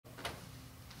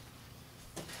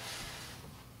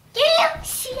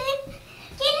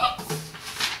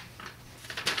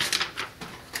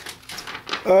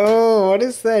Oh, what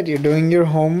is that? You're doing your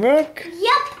homework?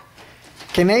 Yep.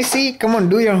 Can I see? Come on,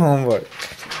 do your homework.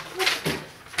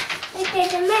 Look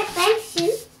at my pencil.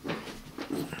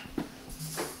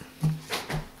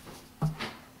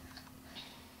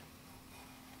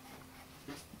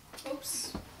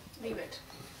 Oops. Leave it.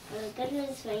 That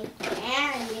was my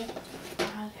hand.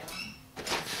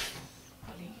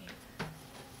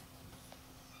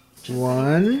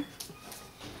 One,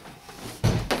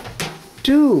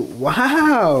 two.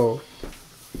 Wow.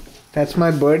 That's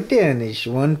my birthday, Anish.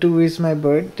 1, 2 is my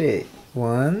birthday.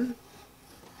 1,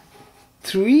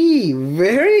 3.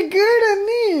 Very good,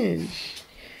 Anish.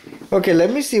 Okay,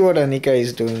 let me see what Anika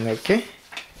is doing, okay?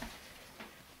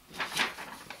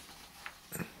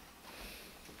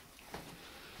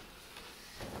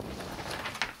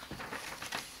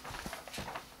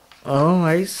 Oh,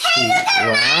 I see.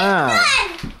 Wow.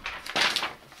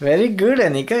 Very good,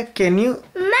 Anika. Can you...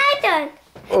 My turn.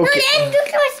 Okay. No, then look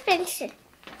at my pencil.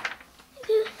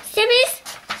 See this?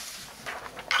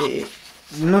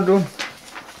 No,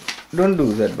 don't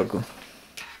do that, Baku.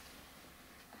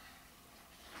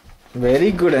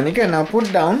 Very good, Anika. Now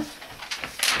put down.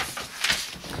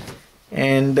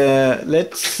 And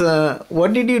let's...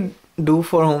 what did you do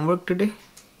for homework today?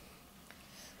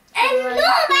 And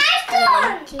no,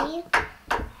 my turn.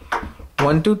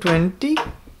 1 to 20?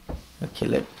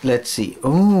 Okay, let's see.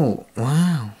 Oh,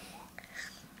 wow.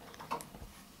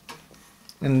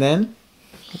 And then,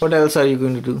 what else are you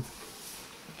going to do?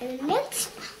 And next,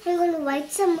 I'm going to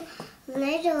write some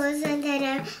letters and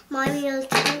then mommy will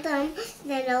tell them,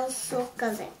 then I'll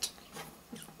circle it.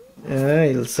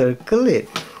 You'll circle it.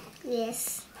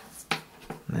 Yes.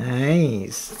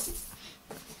 Nice.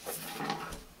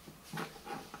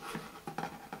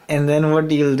 And then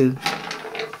what you'll do?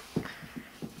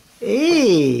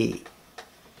 Hey!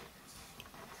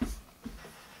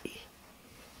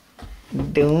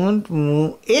 Don't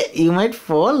move. You might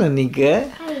fall,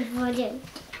 Anika. I wouldn't.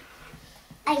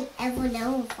 I ever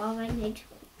know if I wanted to.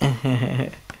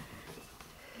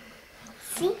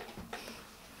 See?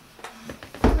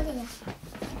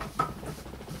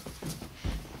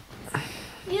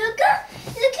 Look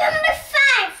at number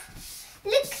 5.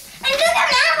 Look, and look at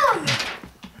that one.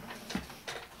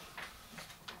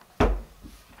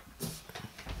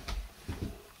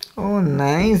 Oh,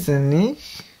 nice,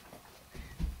 Anish.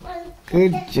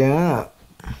 Good job.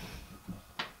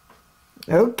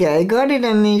 Okay, I got it,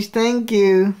 Anish. Thank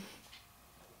you.